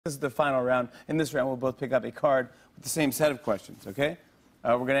This is the final round. In this round, we'll both pick up a card with the same set of questions, okay?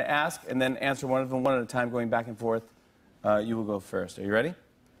 We're going to ask and then answer one of them one at a time, going back and forth. You will go first. Are you ready?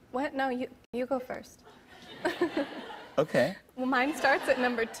 What? No, you go first. Okay. Well, mine starts at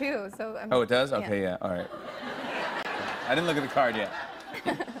number 2, so Oh, it does? Okay, yeah. All right. I didn't look at the card yet.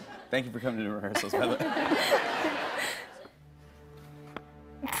 Thank you for coming to the rehearsals, by the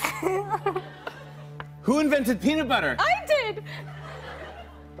way. Who invented peanut butter? I did!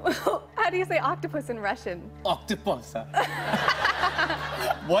 How do you say octopus in Russian? Octopus.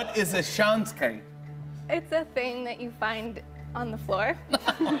 What is a shanskay? It's a thing that you find on the floor.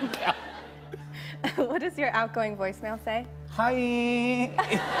 What does your outgoing voicemail say? Hi.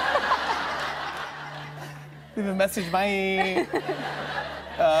 Leave a message, bye.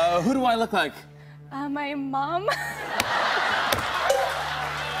 Who do I look like? My mom.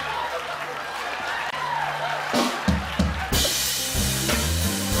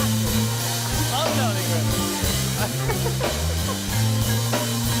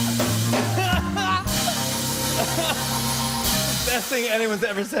 Best thing anyone's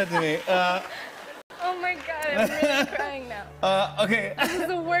ever said to me. Oh my God, I'm really crying now. Okay. This is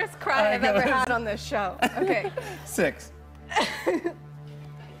the worst cry I've ever had on this show. Okay. 6.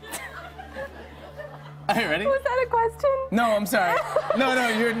 Are you ready? Was that a question? No, I'm sorry. No,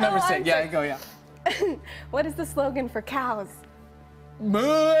 you're number 6. Yeah, go, yeah. What is the slogan for cows?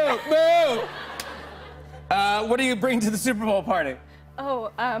 Moo! Moo! What do you bring to the Super Bowl party? Oh,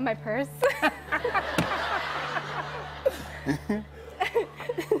 my purse.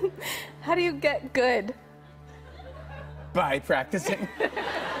 How do you get good? By practicing.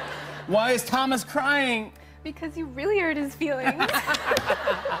 Why is Thomas crying? Because you really hurt his feelings.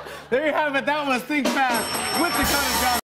 There you have it. That was Think Fast with the Cunning.